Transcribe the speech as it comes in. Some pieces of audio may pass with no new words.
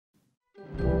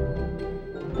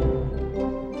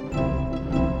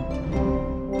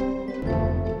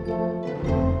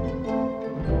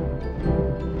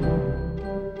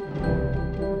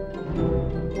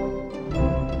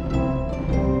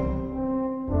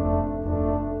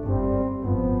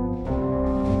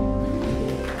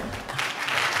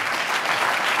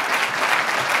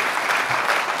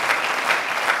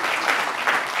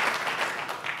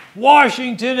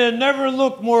Washington had never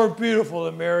looked more beautiful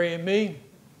than Mary and me.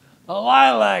 The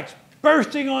lilacs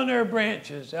bursting on their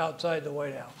branches outside the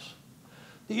White House.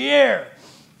 The air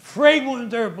fragrant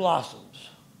with their blossoms.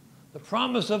 The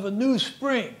promise of a new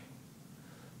spring.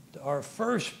 Our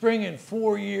first spring in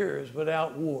 4 years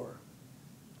without war.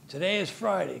 Today is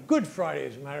Friday, Good Friday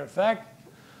as a matter of fact.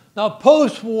 Now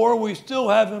post-war we still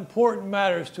have important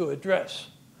matters to address.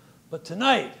 But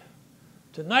tonight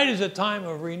is a time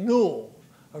of renewal,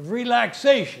 of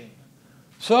relaxation.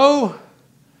 So,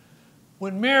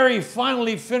 when Mary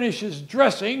finally finishes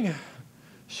dressing,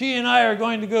 she and I are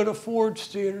going to go to Ford's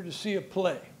Theater to see a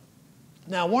play.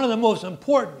 Now, one of the most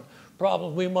important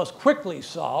problems we must quickly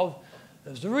solve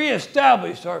is to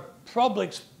reestablish our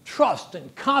public's trust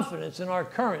and confidence in our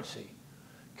currency.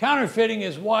 Counterfeiting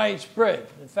is widespread.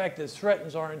 In fact, it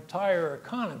threatens our entire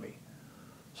economy.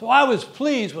 So I was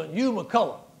pleased when Hugh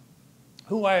McCullough,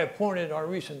 who I appointed our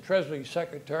recent Treasury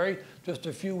Secretary just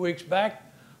a few weeks back,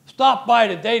 stopped by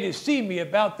today to see me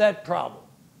about that problem.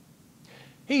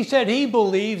 He said he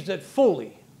believes that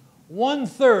fully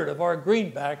 1/3 of our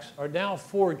greenbacks are now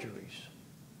forgeries.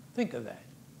 Think of that.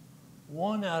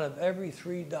 1 out of every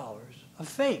 $3 a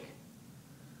fake.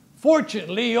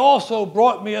 Fortunately, he also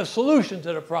brought me a solution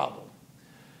to the problem.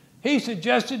 He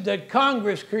suggested that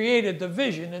Congress create a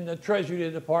division in the Treasury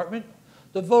Department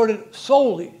devoted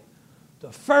solely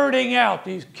to ferreting out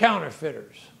these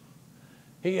counterfeiters.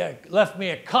 He left me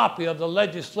a copy of the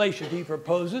legislation he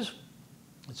proposes.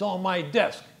 It's on my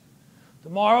desk.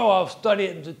 Tomorrow I'll study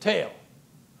it in detail.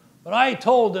 But I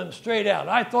told him straight out,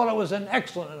 I thought it was an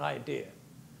excellent idea.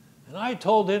 And I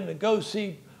told him to go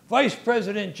see Vice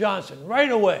President Johnson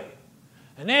right away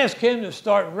and ask him to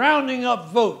start rounding up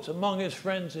votes among his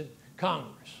friends in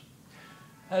Congress.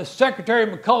 As Secretary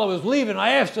McCullough was leaving,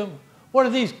 I asked him, what are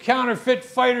these counterfeit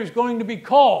fighters going to be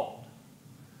called?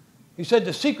 He said,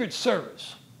 the Secret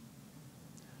Service.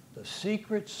 The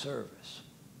Secret Service.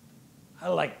 I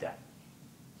like that.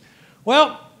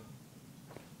 Well,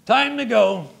 time to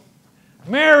go.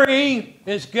 Mary,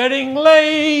 it's getting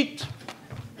late.